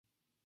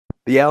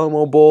The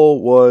Alamo Bowl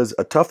was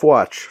a tough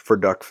watch for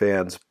Duck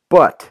fans,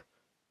 but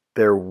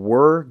there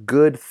were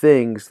good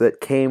things that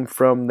came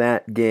from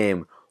that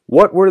game.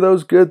 What were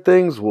those good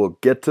things? We'll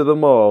get to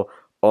them all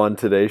on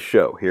today's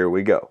show. Here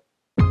we go.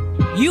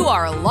 You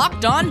are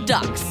Locked On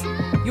Ducks,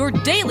 your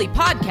daily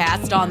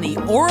podcast on the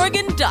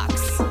Oregon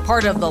Ducks,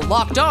 part of the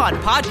Locked On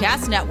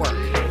Podcast Network,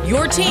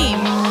 your team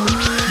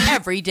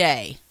every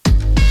day.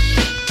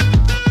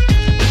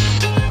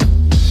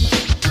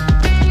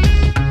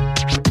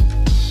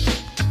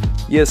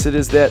 Yes, it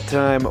is that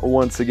time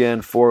once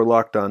again for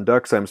Locked On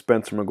Ducks. I'm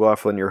Spencer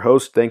McLaughlin, your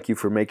host. Thank you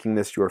for making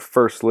this your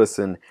first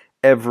listen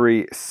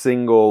every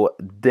single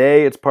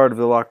day. It's part of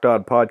the Locked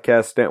On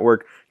Podcast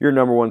Network, your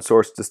number one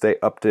source to stay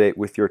up to date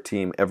with your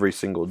team every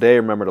single day.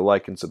 Remember to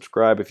like and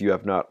subscribe if you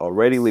have not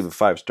already. Leave a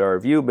 5-star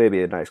review,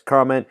 maybe a nice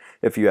comment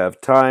if you have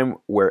time,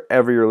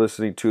 wherever you're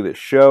listening to this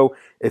show.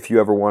 If you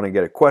ever want to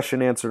get a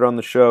question answered on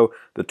the show,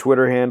 the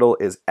Twitter handle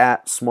is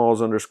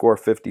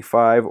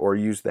 @smalls_55 or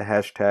use the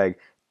hashtag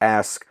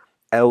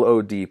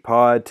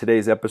AskLODPod.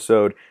 Today's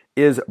episode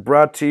is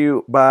brought to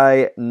you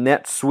by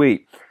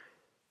NetSuite.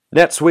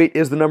 NetSuite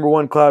is the number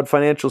one cloud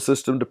financial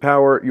system to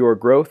power your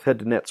growth. Head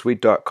to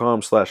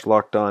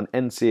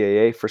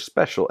netsuite.com/lockedonncaa for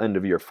special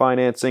end-of-year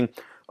financing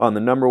on the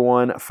number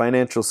one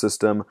financial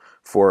system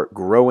for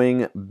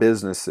growing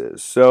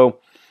businesses. So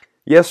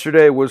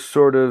yesterday was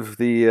sort of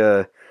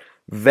the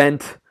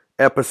vent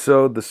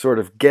episode, the sort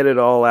of get it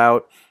all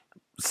out,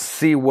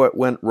 see what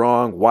went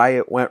wrong, why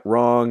it went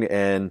wrong,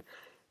 and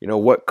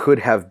what could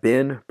have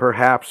been,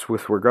 perhaps,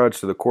 with regards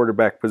to the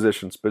quarterback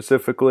position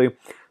specifically.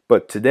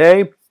 But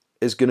today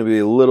is going to be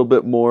a little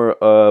bit more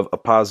of a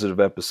positive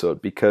episode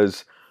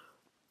because,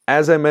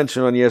 as I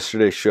mentioned on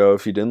yesterday's show,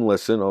 if you didn't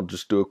listen, I'll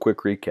just do a quick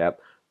recap.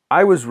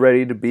 I was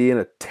ready to be in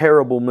a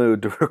terrible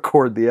mood to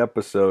record the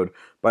episode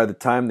by the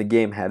time the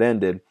game had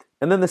ended,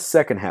 and then the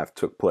second half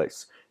took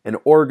place. And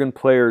Oregon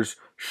players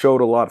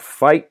showed a lot of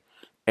fight,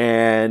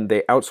 and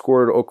they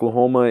outscored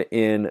Oklahoma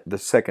in the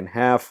second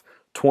half,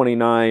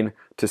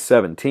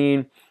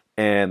 29-17,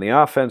 and the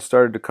offense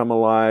started to come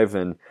alive,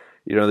 and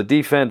the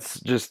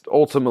defense just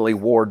ultimately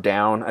wore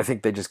down. I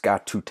think they just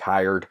got too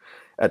tired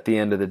at the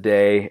end of the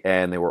day,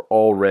 and they were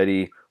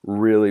already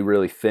really,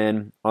 really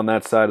thin on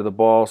that side of the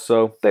ball,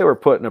 so they were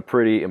put in a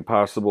pretty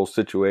impossible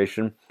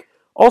situation.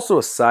 Also,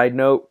 a side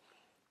note,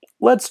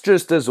 let's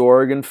just, as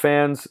Oregon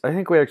fans, I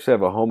think we actually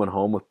have a home and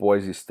home with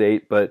Boise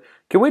State, but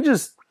can we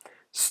just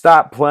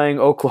stop playing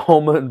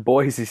Oklahoma and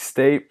Boise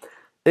State?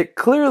 It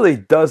clearly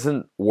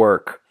doesn't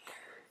work.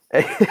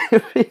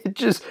 It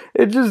just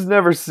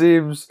never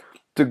seems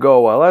to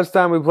go well. Last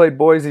time we played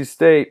Boise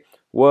State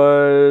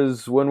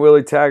was when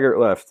Willie Taggart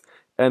left.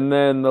 And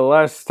then the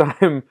last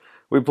time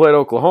we played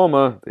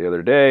Oklahoma, the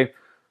other day,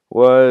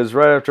 was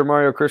right after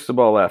Mario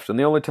Cristobal left. And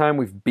the only time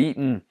we've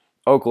beaten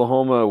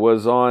Oklahoma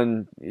was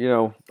on,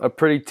 a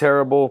pretty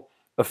terrible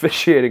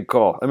officiating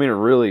call. I mean, a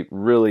really,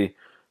 really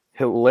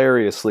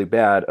hilariously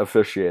bad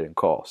officiating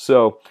call.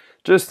 So,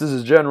 just as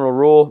a general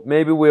rule,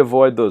 maybe we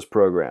avoid those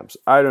programs.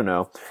 I don't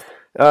know.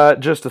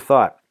 Just a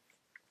thought.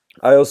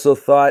 I also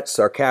thought,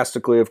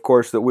 sarcastically, of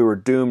course, that we were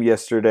doomed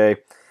yesterday,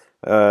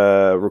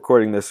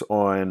 recording this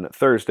on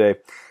Thursday.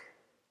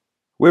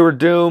 We were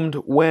doomed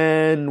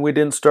when we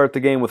didn't start the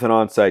game with an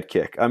onside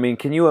kick. I mean,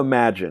 can you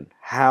imagine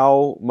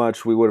how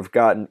much we would have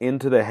gotten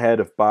into the head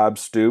of Bob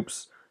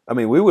Stoops? I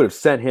mean, we would have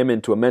sent him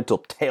into a mental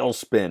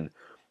tailspin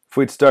if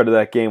we'd started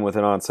that game with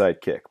an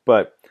onside kick.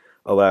 But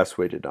alas,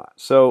 we did not.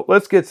 So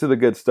let's get to the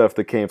good stuff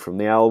that came from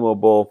the Alamo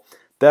Bowl.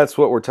 That's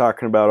what we're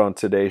talking about on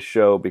today's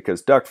show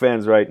because Duck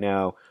fans right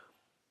now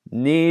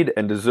need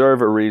and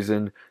deserve a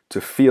reason to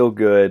feel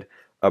good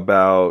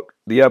about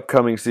the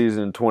upcoming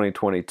season in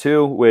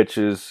 2022, which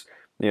is,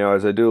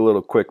 as I do a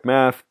little quick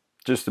math,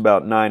 just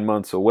about 9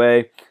 months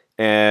away,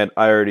 and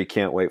I already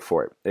can't wait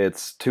for it.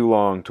 It's too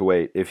long to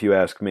wait, if you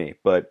ask me,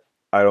 but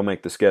I don't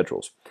make the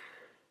schedules.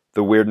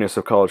 The weirdness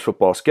of college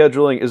football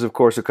scheduling is, of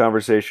course, a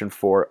conversation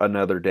for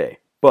another day.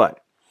 But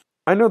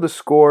I know the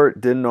score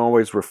didn't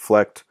always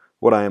reflect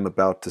what I am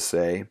about to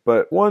say,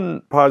 but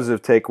one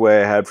positive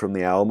takeaway I had from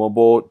the Alamo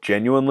Bowl,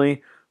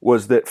 genuinely,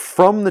 was that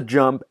from the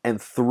jump and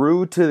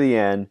through to the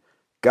end,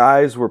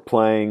 guys were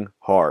playing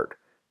hard.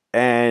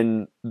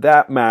 And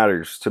that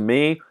matters to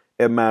me.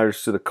 It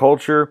matters to the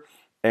culture.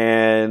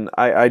 And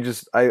I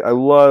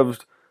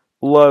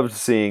loved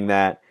seeing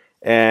that.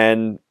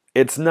 And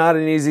it's not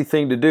an easy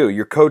thing to do.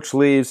 Your coach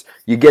leaves,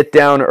 you get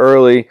down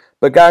early,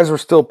 but guys were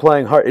still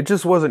playing hard. It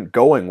just wasn't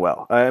going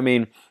well. I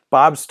mean,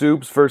 Bob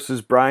Stoops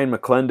versus Brian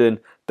McClendon,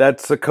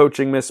 that's a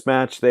coaching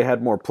mismatch. They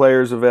had more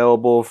players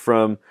available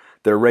from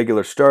their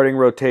regular starting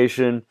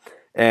rotation,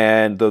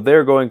 and though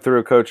they're going through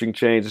a coaching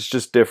change, it's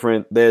just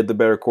different. They had the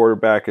better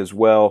quarterback as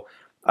well.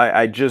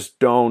 I just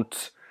don't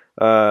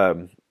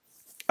think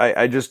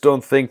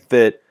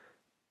that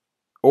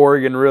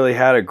Oregon really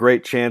had a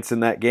great chance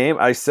in that game.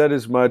 I said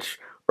as much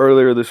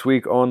earlier this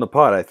week on the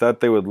pod. I thought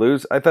they would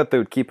lose. I thought they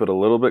would keep it a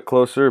little bit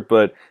closer,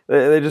 but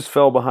they just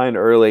fell behind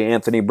early.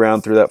 Anthony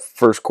Brown threw that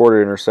first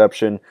quarter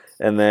interception,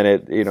 and then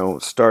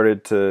it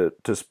started to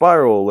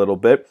spiral a little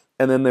bit,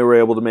 and then they were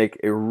able to make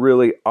a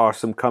really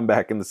awesome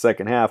comeback in the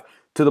second half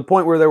to the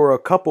point where there were a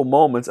couple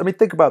moments. I mean,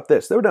 think about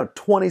this. They were down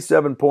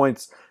 27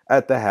 points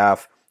at the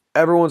half.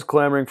 Everyone's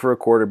clamoring for a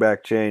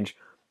quarterback change,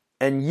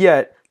 and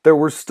yet there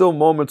were still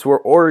moments where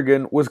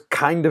Oregon was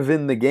kind of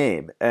in the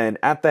game. And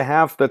at the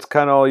half, that's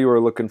kind of all you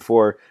were looking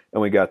for,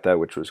 and we got that,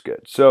 which was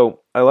good. So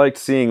I liked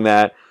seeing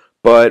that.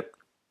 But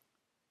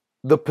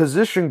the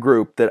position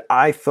group that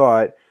I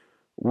thought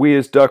we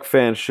as Duck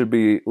fans should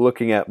be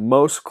looking at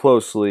most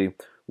closely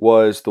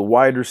was the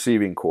wide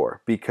receiving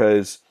core,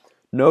 because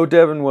no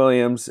Devin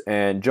Williams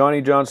and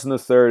Johnny Johnson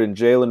III and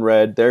Jalen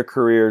Redd, their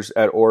careers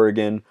at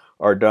Oregon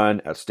are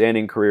done.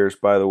 Outstanding careers,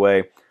 by the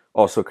way.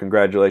 Also,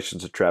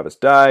 congratulations to Travis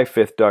Dye,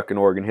 5th Duck in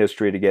Oregon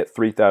history to get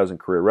 3,000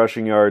 career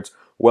rushing yards.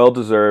 Well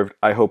deserved.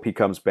 I hope he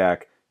comes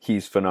back.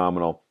 He's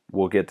phenomenal.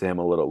 We'll get to him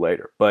a little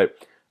later. But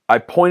I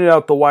pointed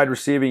out the wide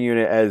receiving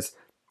unit as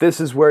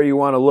this is where you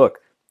want to look.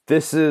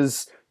 This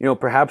is,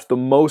 perhaps the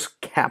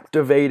most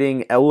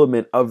captivating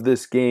element of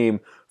this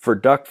game for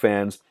Duck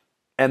fans,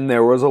 and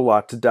there was a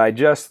lot to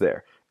digest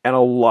there. And a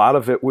lot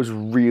of it was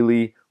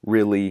really,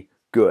 really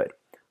good.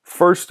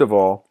 First of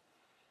all,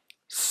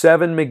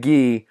 Seven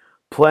McGee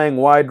playing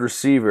wide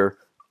receiver.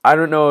 I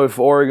don't know if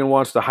Oregon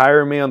wants to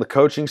hire me on the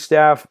coaching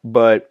staff,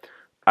 but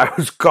I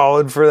was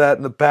calling for that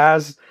in the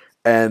past,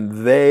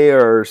 and they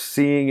are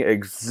seeing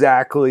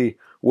exactly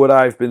what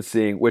I've been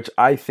seeing, which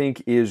I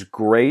think is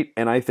great,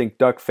 and I think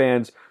Duck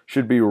fans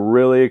should be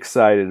really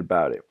excited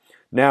about it.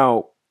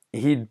 Now,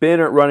 he'd been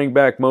at running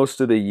back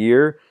most of the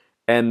year,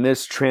 and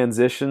this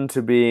transition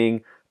to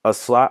being a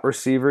slot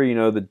receiver,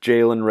 the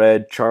Jalen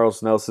Redd,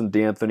 Charles Nelson,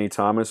 D'Anthony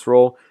Thomas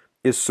role,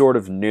 is sort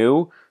of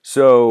new.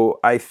 So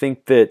I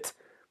think that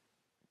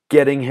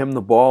getting him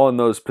the ball in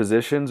those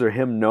positions, or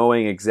him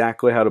knowing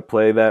exactly how to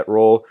play that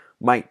role,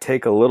 might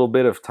take a little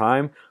bit of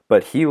time,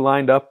 but he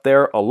lined up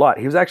there a lot.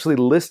 He was actually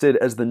listed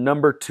as the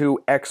number 2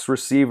 X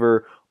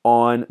receiver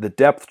on the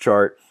depth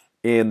chart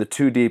in the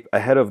 2 deep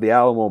ahead of the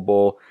Alamo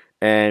Bowl,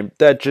 and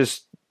that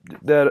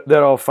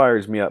all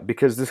fires me up,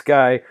 because this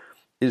guy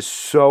is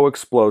so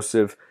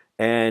explosive,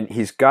 and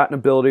he's got an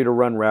ability to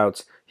run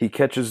routes. He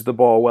catches the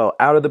ball well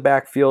out of the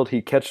backfield.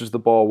 He catches the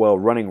ball well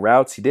running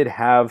routes. He did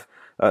have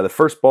the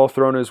first ball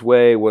thrown his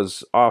way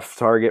was off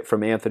target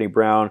from Anthony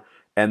Brown,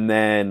 and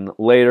then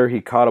later he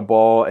caught a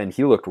ball, and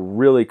he looked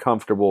really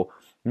comfortable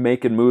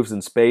making moves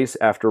in space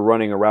after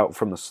running a route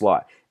from the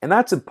slot. And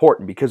that's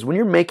important, because when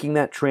you're making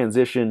that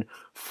transition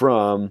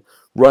from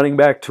running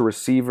back to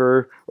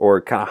receiver, or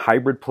kind of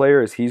hybrid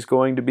player as he's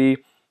going to be,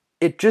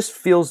 it just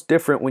feels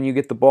different when you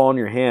get the ball in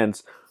your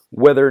hands,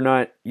 whether or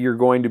not you're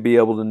going to be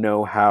able to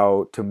know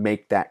how to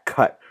make that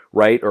cut,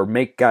 right? Or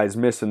make guys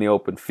miss in the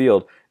open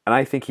field. And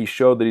I think he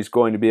showed that he's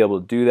going to be able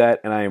to do that,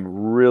 and I am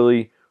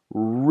really,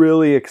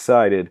 really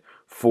excited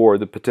for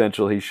the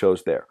potential he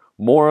shows there.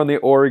 More on the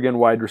Oregon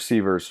wide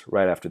receivers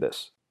right after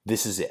this.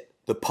 This is it,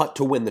 the putt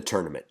to win the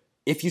tournament.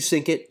 If you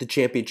sink it, the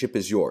championship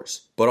is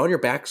yours. But on your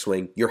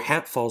backswing, your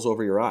hat falls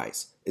over your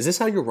eyes. Is this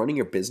how you're running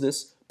your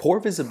business? Poor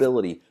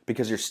visibility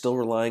because you're still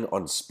relying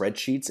on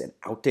spreadsheets and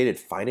outdated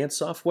finance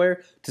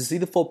software? To see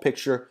the full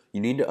picture, you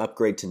need to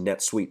upgrade to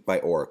NetSuite by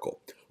Oracle.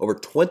 Over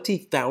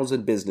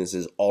 20,000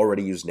 businesses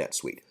already use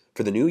NetSuite.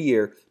 For the new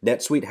year,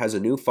 NetSuite has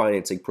a new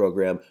financing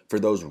program for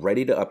those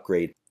ready to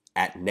upgrade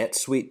at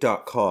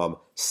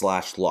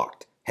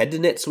netsuite.com/locked. Head to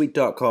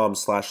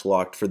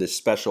netsuite.com/locked for this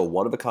special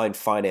one-of-a-kind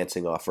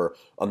financing offer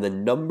on the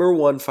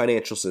 #1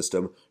 financial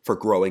system for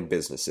growing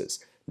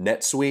businesses.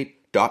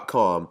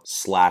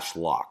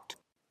 netsuite.com/locked.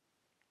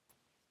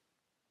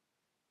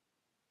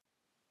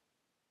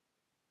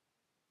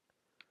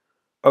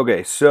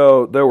 Okay,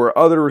 so there were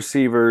other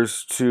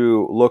receivers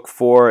to look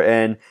for,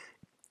 and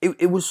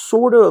it was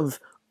sort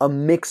of a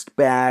mixed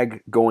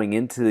bag going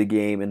into the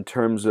game in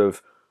terms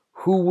of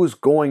who was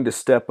going to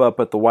step up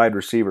at the wide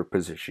receiver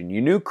position.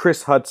 You knew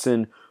Chris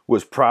Hudson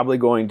was probably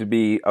going to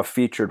be a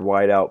featured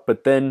wideout,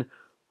 but then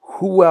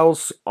who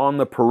else on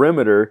the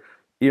perimeter,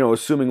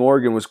 assuming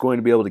Oregon was going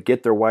to be able to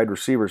get their wide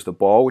receivers the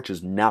ball, which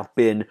has not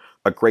been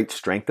a great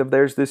strength of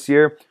theirs this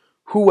year,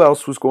 who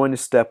else was going to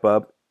step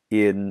up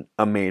in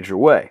a major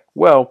way?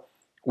 Well,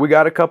 we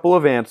got a couple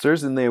of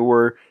answers, and they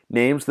were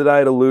names that I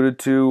had alluded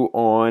to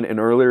on an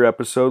earlier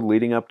episode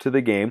leading up to the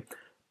game.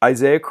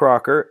 Isaiah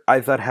Crocker,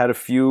 I thought, had a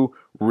few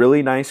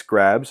really nice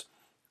grabs.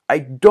 I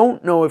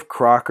don't know if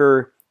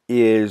Crocker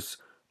is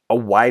a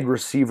wide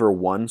receiver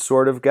 1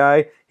 sort of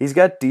guy. He's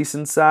got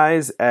decent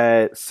size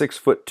at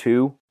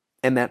 6'2",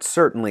 and that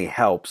certainly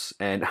helps.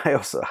 And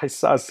I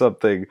saw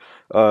something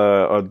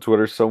on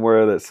Twitter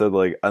somewhere that said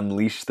like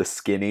 "unleash the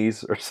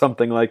skinnies" or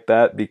something like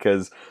that,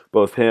 because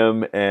both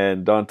him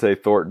and Dante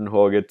Thornton, who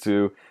I'll get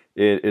to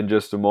in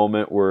just a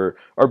moment, are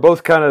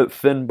both kind of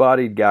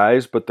thin-bodied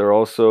guys, but they're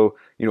also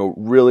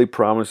really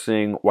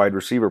promising wide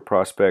receiver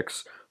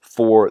prospects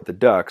for the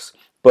Ducks.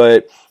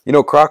 But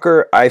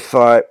Crocker, I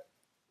thought,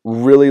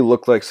 really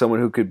looked like someone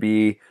who could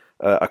be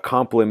a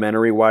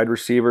complementary wide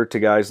receiver to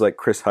guys like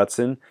Chris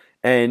Hudson.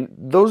 And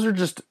those are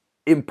just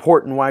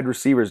important wide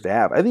receivers to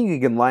have. I think you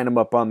can line him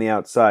up on the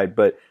outside,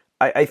 but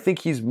I think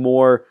he's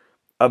more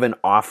of an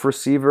off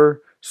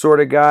receiver sort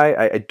of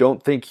guy. I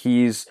don't think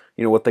he's,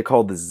 what they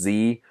call the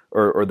Z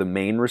or the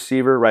main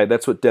receiver, right?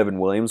 That's what Devin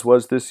Williams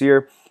was this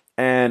year.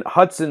 And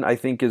Hudson, I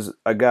think, is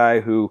a guy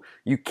who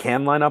you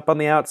can line up on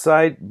the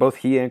outside, both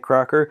he and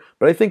Crocker,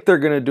 but I think they're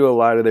going to do a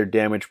lot of their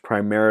damage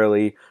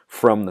primarily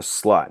from the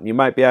slot. And you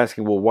might be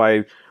asking, well,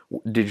 why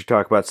did you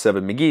talk about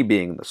Seven McGee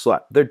being in the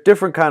slot? They're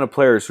different kind of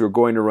players who are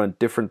going to run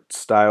different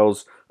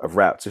styles of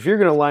routes. If you're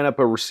going to line up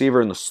a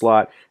receiver in the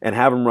slot and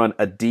have him run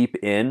a deep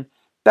in,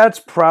 that's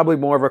probably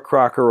more of a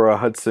Crocker or a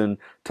Hudson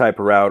type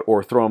of route,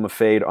 or throw him a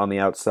fade on the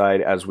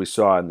outside as we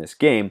saw in this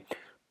game.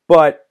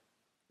 But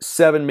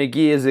Seven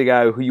McGee is a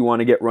guy who you want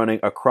to get running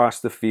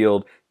across the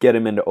field, get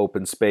him into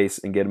open space,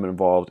 and get him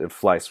involved in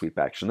fly sweep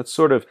action. That's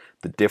sort of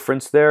the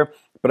difference there,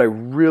 but I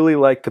really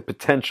like the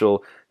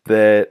potential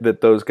that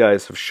those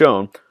guys have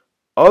shown.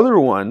 Other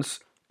ones,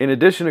 in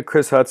addition to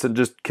Chris Hudson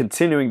just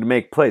continuing to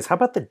make plays, how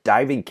about the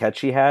diving catch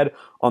he had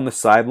on the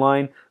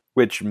sideline,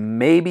 which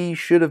maybe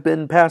should have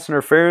been pass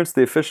interference?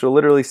 The official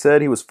literally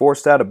said he was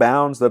forced out of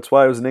bounds. That's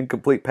why it was an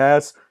incomplete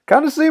pass.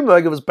 Kind of seemed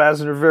like it was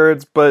pass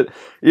interference, but,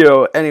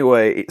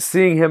 anyway,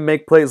 seeing him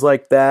make plays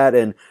like that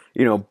and,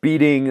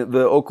 beating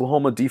the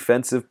Oklahoma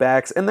defensive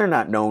backs, and they're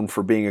not known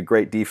for being a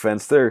great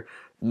defense. They're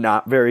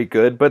not very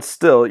good, but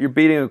still, you're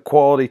beating a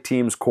quality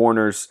team's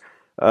corners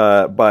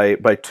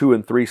by 2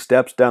 and 3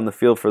 steps down the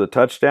field for the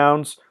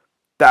touchdowns.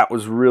 That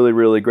was really,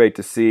 really great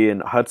to see.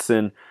 And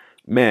Hudson,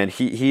 man,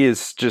 he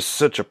is just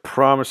such a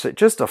promise.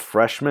 Just a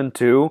freshman,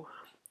 too.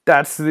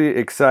 That's the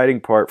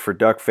exciting part for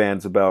Duck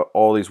fans about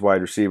all these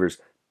wide receivers.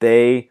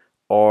 They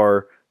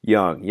are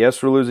young.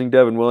 Yes, we're losing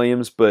Devin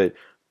Williams, but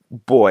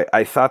boy,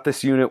 I thought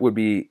this unit would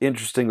be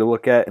interesting to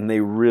look at, and they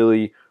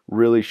really,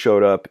 really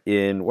showed up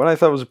in what I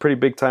thought was a pretty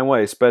big-time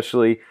way,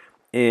 especially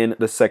in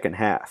the second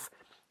half.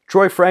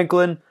 Troy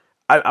Franklin,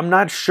 I'm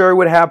not sure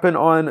what happened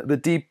on the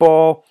deep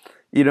ball.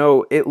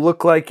 It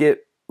looked like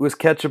it was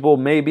catchable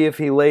maybe if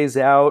he lays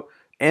out.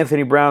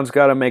 Anthony Brown's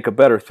got to make a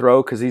better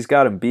throw because he's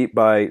got him beat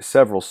by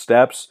several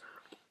steps.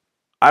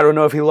 I don't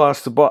know if he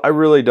lost the ball. I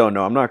really don't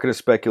know. I'm not going to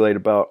speculate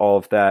about all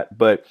of that.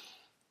 But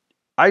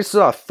I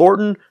saw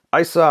Thornton,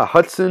 I saw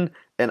Hudson,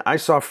 and I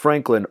saw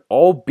Franklin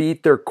all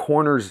beat their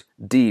corners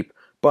deep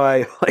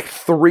by like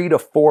 3 to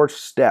 4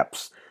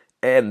 steps.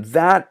 And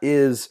that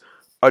is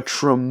a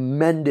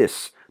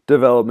tremendous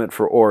development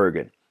for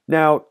Oregon.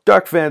 Now,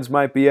 Duck fans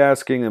might be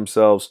asking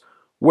themselves,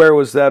 where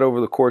was that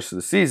over the course of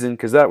the season?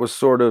 Because that was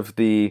sort of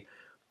the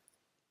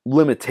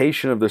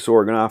limitation of this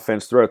Oregon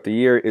offense throughout the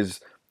year,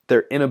 is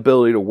their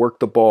inability to work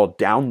the ball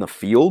down the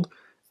field.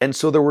 And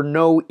so there were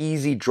no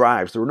easy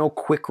drives. There were no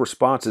quick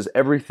responses.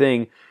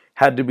 Everything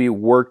had to be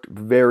worked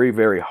very,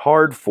 very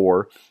hard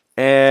for.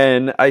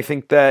 And I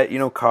think that,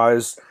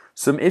 caused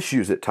some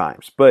issues at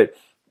times. But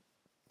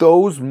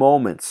those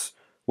moments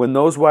when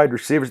those wide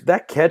receivers,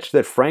 that catch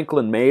that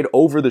Franklin made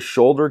over the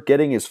shoulder,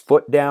 getting his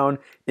foot down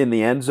in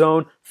the end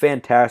zone,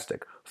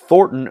 fantastic.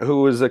 Thornton,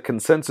 who was a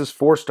consensus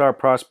 4-star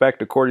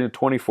prospect according to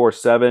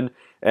 24/7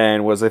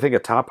 and was, I think, a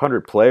top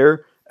 100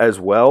 player as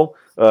well,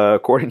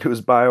 according to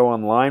his bio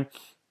online.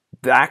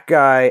 That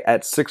guy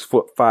at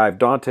 6'5",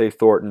 Dante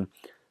Thornton,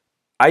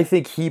 I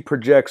think he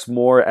projects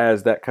more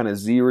as that kind of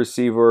Z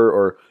receiver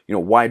or,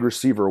 wide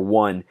receiver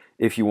 1,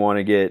 if you want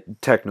to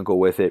get technical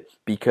with it,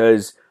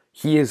 because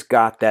he has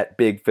got that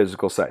big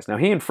physical size. Now,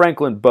 he and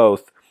Franklin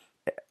both,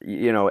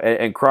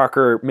 and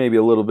Crocker maybe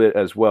a little bit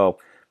as well,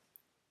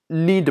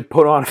 need to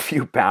put on a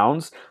few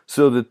pounds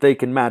so that they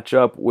can match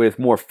up with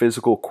more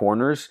physical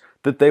corners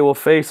that they will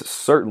face.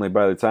 Certainly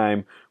by the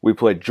time we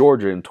play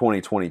Georgia in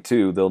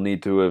 2022, they'll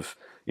need to have,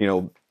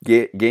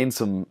 gained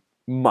some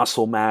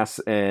muscle mass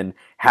and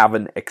have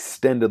an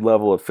extended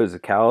level of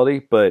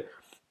physicality. But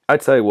I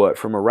tell you what,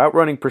 from a route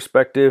running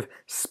perspective,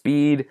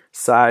 speed,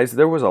 size,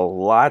 there was a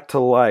lot to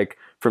like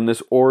from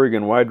this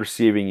Oregon wide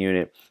receiving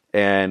unit.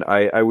 And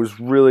I was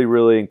really,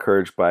 really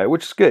encouraged by it,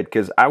 which is good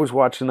because I was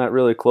watching that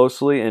really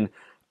closely, and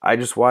I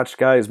just watched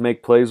guys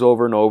make plays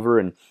over and over.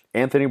 And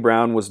Anthony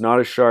Brown was not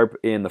as sharp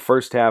in the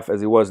first half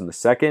as he was in the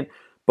second,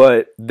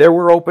 but there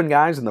were open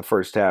guys in the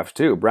first half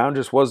too. Brown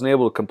just wasn't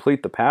able to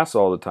complete the pass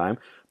all the time,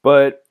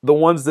 but the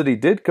ones that he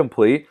did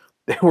complete,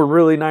 they were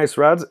really nice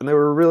routes and they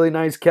were really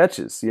nice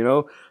catches.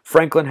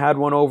 Franklin had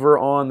one over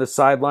on the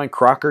sideline.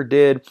 Crocker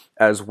did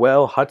as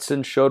well.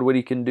 Hudson showed what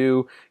he can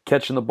do,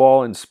 catching the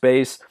ball in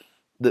space.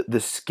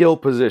 The skill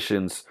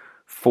positions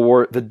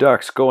for the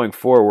Ducks going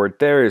forward,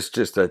 there is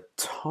just a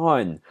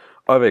ton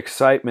of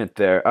excitement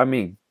there. I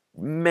mean,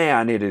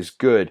 man, it is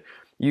good.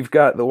 You've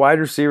got the wide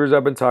receivers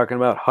I've been talking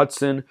about,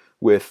 Hudson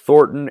with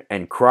Thornton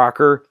and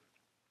Crocker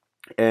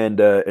and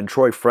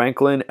Troy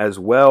Franklin as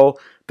well.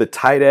 The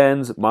tight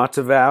ends,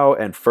 Matavao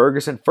and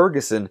Ferguson.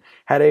 Ferguson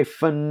had a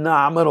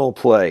phenomenal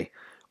play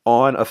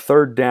on a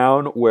third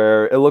down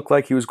where it looked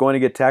like he was going to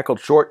get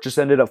tackled short, just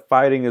ended up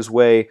fighting his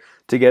way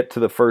to get to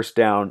the first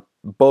down.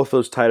 both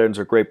those tight ends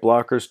are great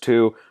blockers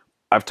too.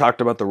 I've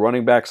talked about the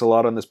running backs a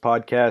lot on this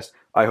podcast.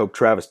 I hope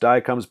Travis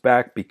Dye comes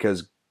back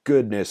because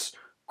goodness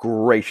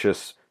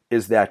gracious,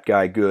 is that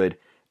guy good.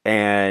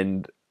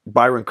 And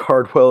Byron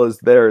Cardwell is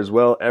there as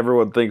well.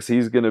 Everyone thinks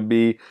he's going to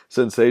be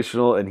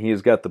sensational, and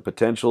he's got the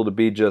potential to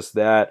be just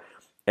that.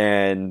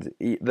 And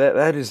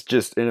that is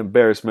just an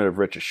embarrassment of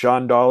riches.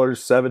 Sean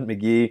Dollars, Seven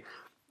McGee,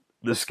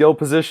 the skill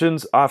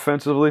positions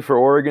offensively for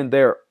Oregon,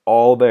 they're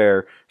all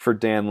there for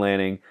Dan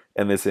Lanning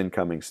and this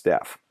incoming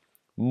staff.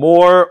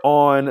 More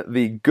on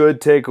the good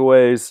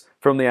takeaways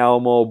from the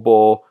Alamo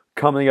Bowl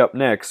coming up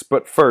next,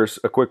 but first,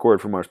 a quick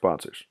word from our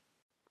sponsors.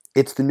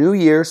 It's the new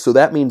year, so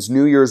that means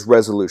New Year's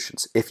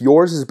resolutions. If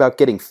yours is about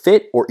getting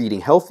fit or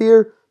eating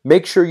healthier,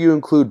 make sure you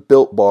include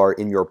Built Bar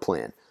in your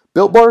plan.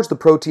 Built Bar is the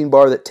protein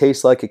bar that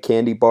tastes like a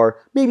candy bar,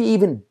 maybe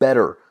even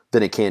better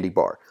than a candy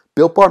bar.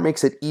 Built Bar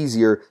makes it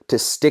easier to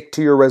stick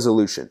to your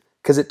resolution.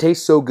 Because it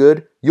tastes so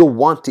good, you'll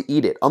want to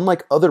eat it,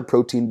 unlike other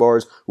protein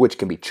bars which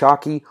can be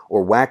chalky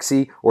or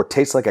waxy or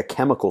taste like a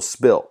chemical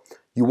spill.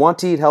 You want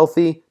to eat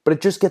healthy, but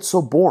it just gets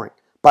so boring.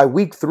 By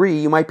week 3,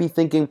 you might be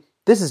thinking,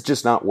 this is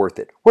just not worth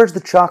it. Where's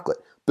the chocolate?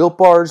 Built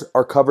Bars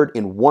are covered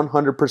in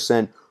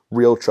 100%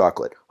 real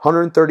chocolate.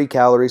 130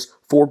 calories,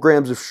 4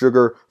 grams of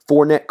sugar,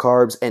 4 net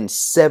carbs, and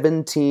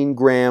 17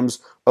 grams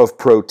of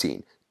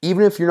protein.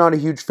 Even if you're not a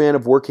huge fan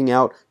of working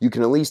out, you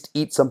can at least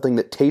eat something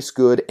that tastes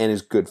good and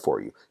is good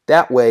for you.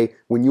 That way,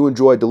 when you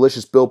enjoy a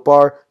delicious Built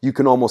Bar, you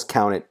can almost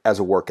count it as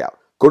a workout.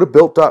 Go to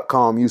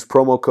Built.com, use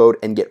promo code,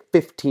 and get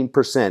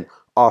 15%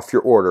 off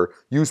your order.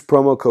 Use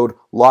promo code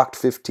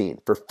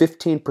LOCKED15 for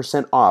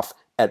 15% off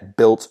at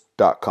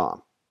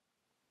Built.com.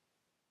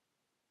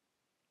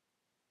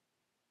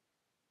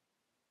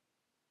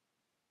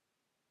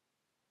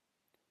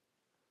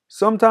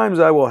 Sometimes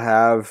I will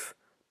have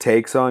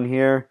takes on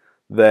here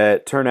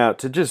that turn out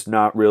to just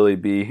not really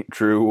be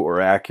true or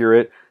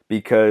accurate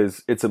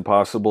because it's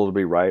impossible to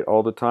be right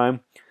all the time.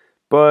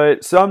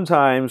 But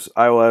sometimes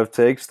I will have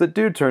takes that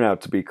do turn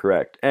out to be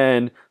correct.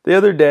 And the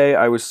other day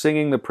I was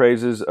singing the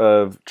praises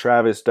of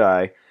Travis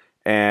Dye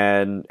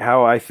and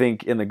how I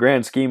think in the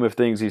grand scheme of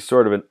things he's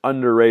sort of an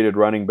underrated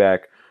running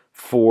back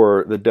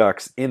for the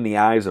Ducks in the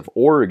eyes of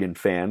Oregon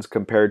fans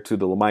compared to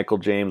the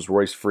LaMichael James,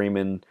 Royce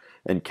Freeman,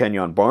 and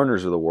Kenyon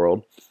Barners of the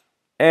world.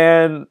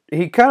 And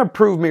he kind of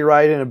proved me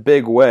right in a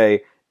big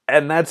way.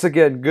 And that's,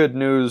 again, good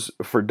news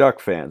for Duck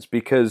fans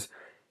because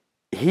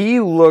he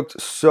looked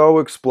so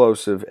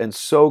explosive and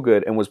so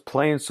good and was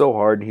playing so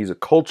hard. And he's a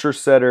culture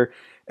setter.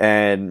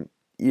 And,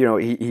 you know,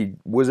 he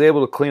was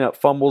able to clean up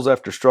fumbles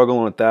after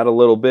struggling with that a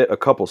little bit a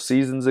couple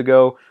seasons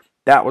ago.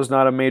 That was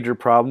not a major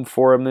problem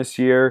for him this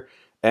year.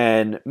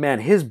 And,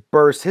 man, his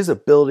burst, his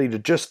ability to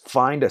just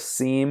find a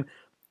seam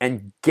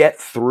and get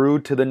through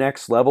to the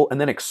next level and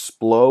then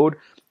explode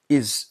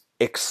is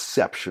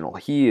exceptional.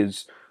 He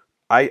is,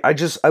 I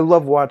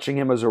love watching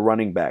him as a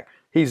running back.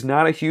 He's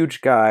not a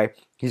huge guy.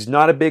 He's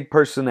not a big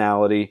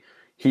personality.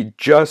 He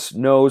just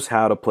knows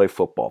how to play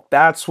football.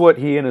 That's what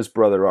he and his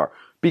brother are.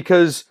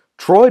 Because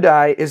Troy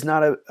Dye is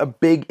not a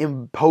big,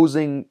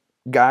 imposing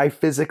guy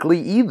physically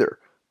either.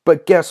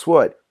 But guess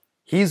what?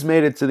 He's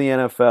made it to the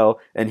NFL,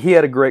 and he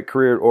had a great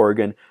career at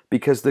Oregon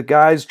because the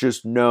guys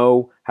just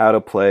know how to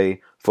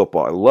play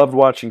football. I loved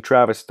watching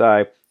Travis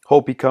Dye.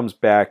 Hope he comes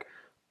back.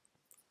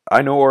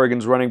 I know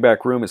Oregon's running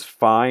back room is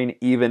fine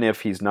even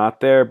if he's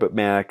not there, but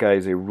man, that guy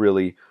is a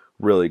really,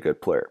 really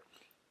good player.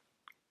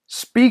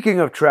 Speaking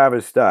of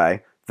Travis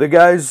Dye, the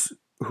guys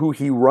who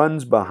he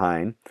runs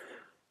behind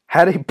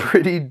had a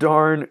pretty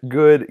darn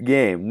good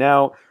game.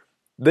 Now,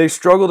 they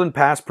struggled in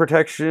pass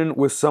protection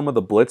with some of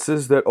the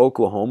blitzes that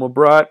Oklahoma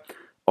brought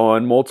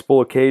on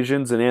multiple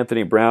occasions, and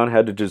Anthony Brown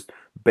had to just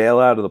bail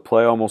out of the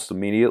play almost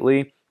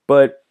immediately.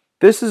 But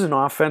this is an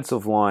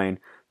offensive line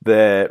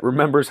that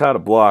remembers how to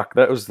block.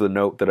 That was the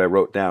note that I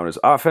wrote down, is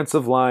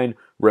offensive line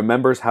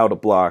remembers how to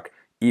block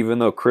even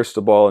though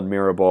Cristobal and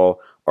Mirabal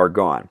are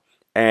gone.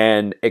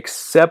 And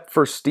except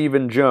for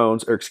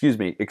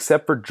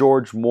except for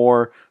George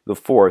Moore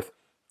IV,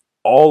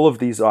 all of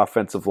these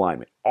offensive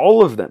linemen,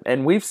 all of them,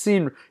 and we've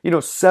seen,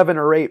 7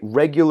 or 8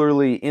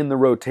 regularly in the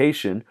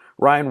rotation.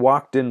 Ryan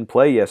Walk didn't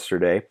play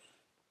yesterday.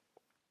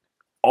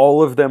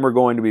 All of them are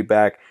going to be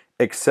back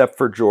except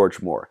for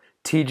George Moore.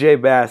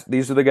 TJ Bass,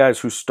 these are the guys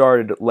who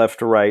started left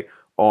to right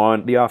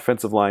on the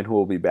offensive line who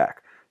will be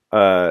back.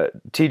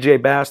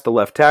 TJ Bass, the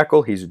left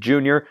tackle, he's a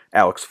junior.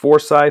 Alex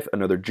Forsyth,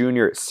 another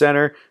junior at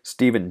center.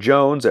 Stephen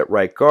Jones at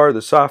right guard,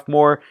 the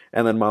sophomore.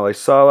 And then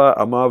Malisala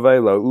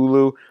Amave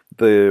Laulu,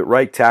 the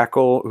right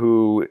tackle,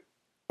 who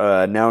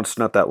announced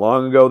not that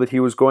long ago that he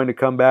was going to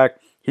come back.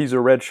 He's a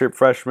redshirt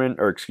freshman,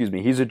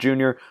 he's a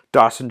junior.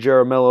 Dawson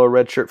Jaramillo, a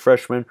redshirt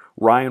freshman.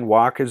 Ryan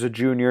Walk is a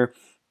junior.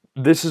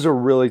 This is a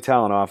really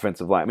talented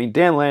offensive line. I mean,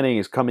 Dan Lanning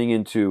is coming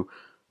into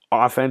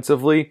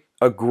offensively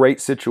a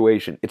great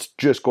situation. It's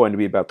just going to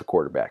be about the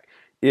quarterback.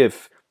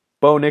 If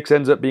Bo Nix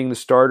ends up being the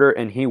starter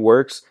and he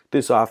works,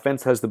 this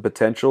offense has the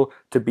potential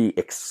to be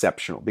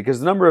exceptional. Because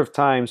the number of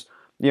times,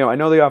 I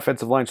know the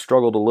offensive line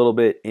struggled a little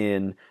bit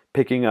in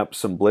picking up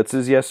some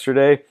blitzes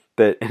yesterday.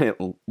 that it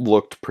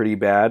looked pretty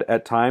bad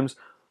at times.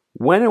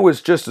 When it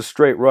was just a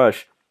straight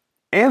rush,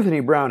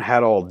 Anthony Brown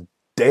had all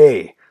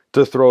day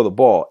to throw the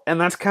ball, and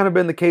that's kind of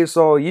been the case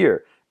all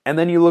year. And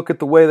then you look at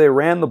the way they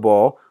ran the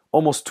ball,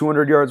 almost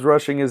 200 yards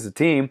rushing as a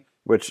team,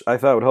 which I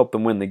thought would help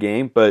them win the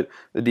game, but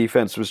the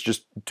defense was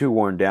just too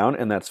worn down,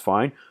 and that's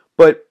fine.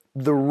 But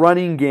the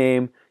running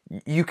game,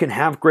 you can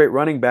have great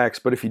running backs,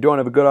 but if you don't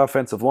have a good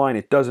offensive line,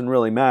 it doesn't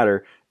really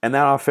matter. And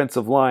that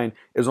offensive line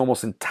is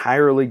almost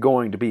entirely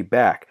going to be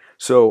back.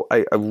 So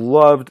I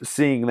loved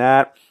seeing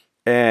that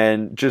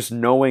and just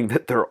knowing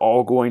that they're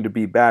all going to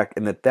be back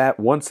and that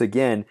once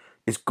again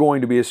is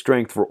going to be a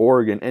strength for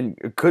Oregon. And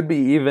it could be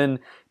even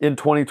in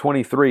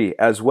 2023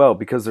 as well,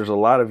 because there's a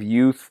lot of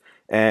youth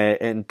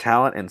and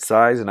talent and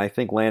size. And I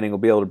think Lanning will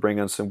be able to bring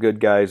on some good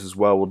guys as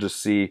well. We'll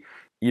just see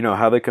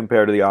how they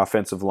compare to the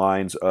offensive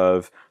lines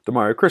of the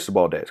Mario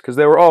Cristobal days, because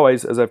they were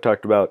always, as I've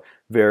talked about,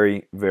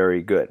 very,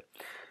 very good.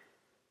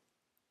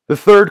 The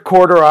third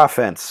quarter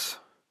offense,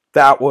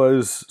 that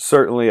was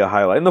certainly a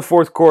highlight. In the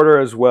fourth quarter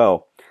as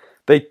well,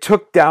 they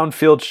took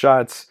downfield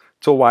shots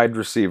to wide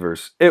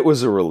receivers. It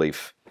was a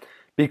relief,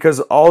 because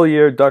all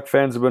year Duck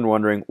fans have been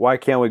wondering, why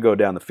can't we go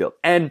down the field?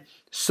 And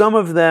some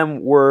of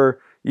them were,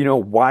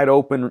 wide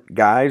open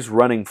guys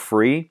running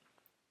free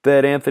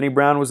that Anthony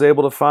Brown was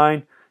able to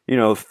find.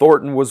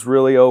 Thornton was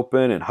really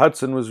open, and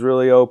Hudson was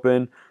really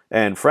open,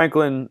 and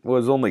Franklin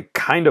was only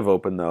kind of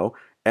open, though.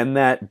 And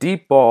that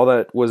deep ball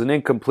that was an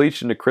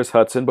incompletion to Chris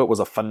Hudson, but was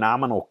a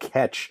phenomenal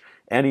catch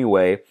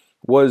anyway,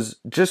 was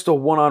just a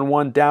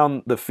one-on-one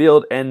down the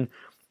field. And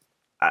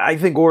I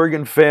think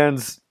Oregon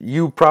fans,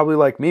 you probably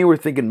like me, were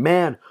thinking,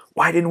 man,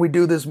 why didn't we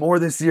do this more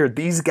this year?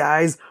 These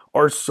guys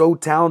are so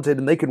talented,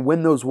 and they can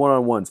win those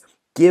one-on-ones.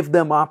 Give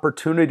them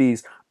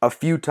opportunities a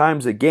few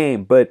times a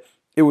game, but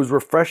it was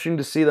refreshing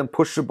to see them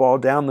push the ball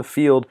down the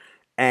field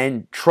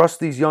and trust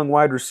these young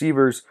wide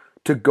receivers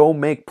to go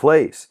make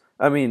plays.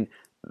 I mean,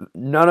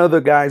 none of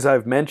the guys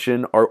I've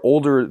mentioned are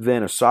older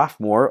than a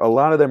sophomore. A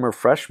lot of them are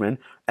freshmen,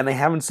 and they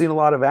haven't seen a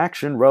lot of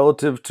action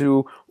relative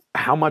to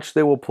how much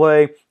they will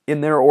play in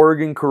their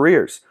Oregon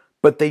careers.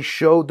 But they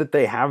showed that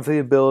they have the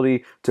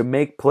ability to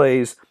make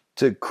plays,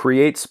 to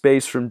create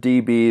space from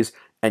DBs,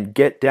 and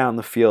get down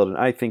the field. And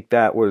I think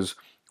that was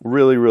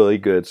really, really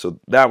good. So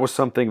that was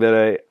something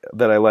that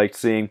I liked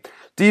seeing.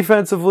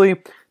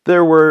 Defensively,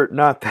 there were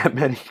not that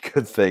many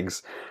good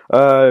things. They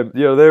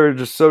were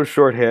just so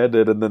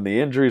shorthanded, and then the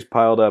injuries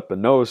piled up,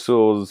 and Noah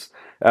Sewell was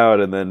out,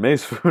 and then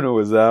Mace Funa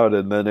was out,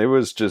 and then it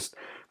was just,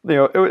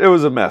 it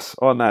was a mess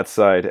on that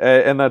side,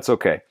 and that's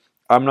okay.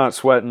 I'm not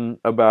sweating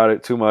about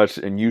it too much,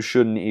 and you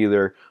shouldn't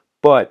either.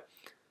 But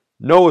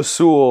Noah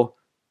Sewell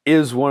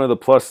is one of the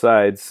plus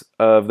sides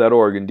of that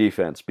Oregon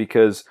defense,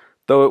 because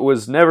though it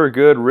was never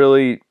good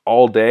really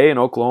all day, and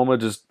Oklahoma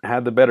just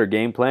had the better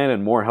game plan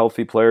and more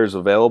healthy players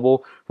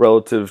available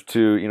relative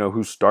to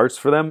who starts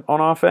for them on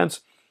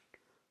offense,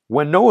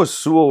 when Noah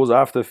Sewell was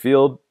off the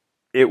field,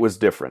 it was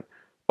different.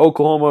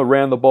 Oklahoma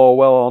ran the ball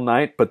well all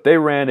night, but they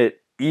ran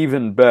it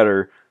even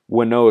better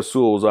when Noah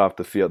Sewell was off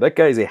the field. That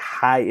guy is a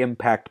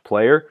high-impact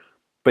player,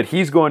 but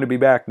he's going to be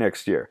back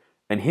next year,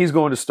 and he's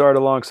going to start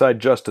alongside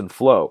Justin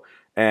Flo.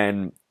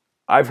 And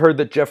I've heard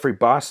that Jeffrey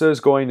Bassa is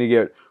going to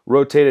get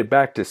rotated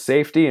back to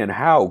safety, and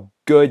how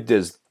good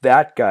does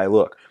that guy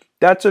look?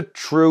 That's a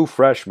true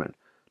freshman,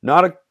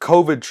 not a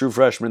COVID true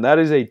freshman. That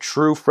is a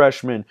true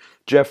freshman,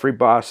 Jeffrey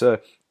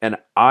Bassa, and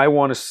I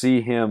want to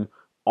see him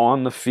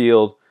on the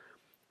field.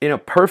 In a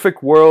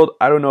perfect world,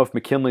 I don't know if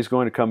McKinley's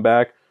going to come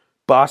back.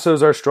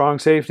 Bassa's our strong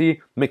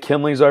safety,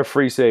 McKinley's our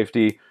free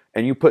safety,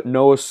 and you put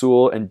Noah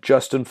Sewell and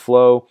Justin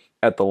Flo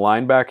at the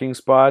linebacking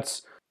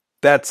spots.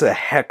 That's a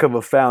heck of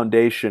a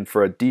foundation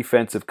for a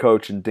defensive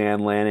coach in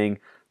Dan Lanning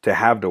to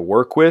have to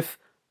work with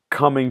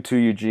coming to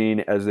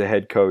Eugene as the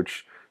head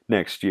coach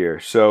next year.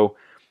 So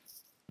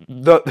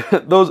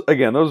those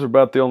are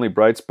about the only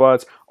bright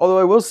spots. Although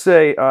I will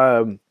say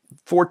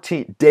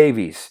 14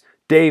 Davies,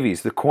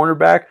 the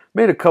cornerback,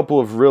 made a couple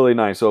of really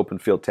nice open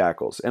field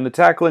tackles. And the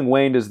tackling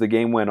waned as the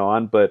game went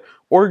on, but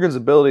Oregon's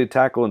ability to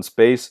tackle in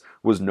space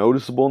was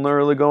noticeable in the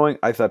early going.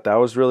 I thought that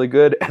was really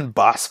good, and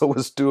Bassa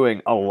was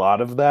doing a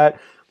lot of that.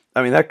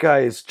 I mean, that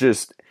guy is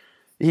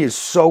he is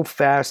so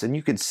fast, and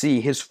you can see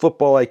his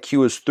football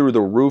IQ is through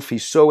the roof.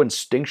 He's so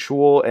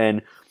instinctual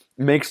and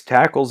makes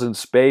tackles in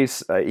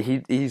space.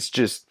 He's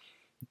just,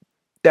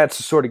 that's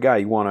the sort of guy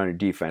you want on your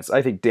defense.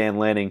 I think Dan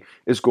Lanning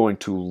is going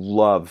to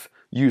love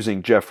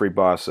using Jeffrey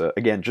Bassa.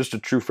 Again, just a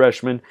true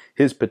freshman.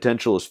 His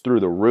potential is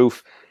through the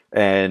roof.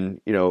 And,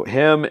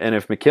 him, and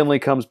if McKinley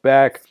comes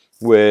back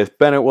with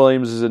Bennett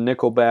Williams as a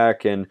nickel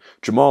back and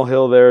Jamal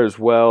Hill there as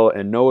well,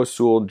 and Noah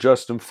Sewell,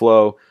 Justin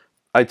Flo,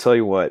 I tell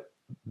you what,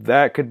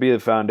 that could be the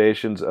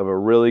foundations of a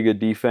really good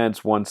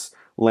defense once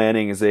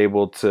Lanning is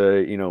able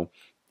to,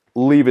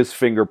 leave his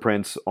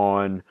fingerprints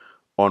on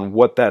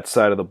what that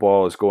side of the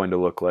ball is going to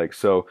look like.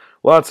 So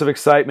lots of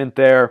excitement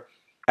there.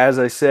 As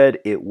I said,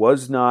 it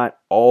was not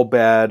all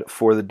bad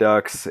for the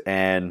Ducks,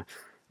 and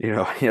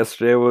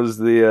yesterday was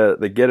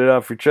the get it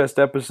off your chest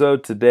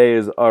episode. Today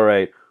is, all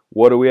right,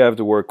 what do we have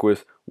to work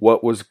with?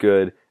 What was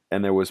good?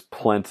 and there was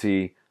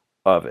plenty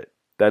of it.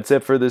 That's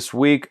it for this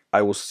week.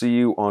 I will see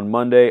you on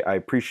Monday. I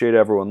appreciate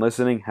everyone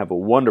listening. Have a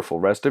wonderful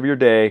rest of your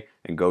day,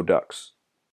 and go Ducks.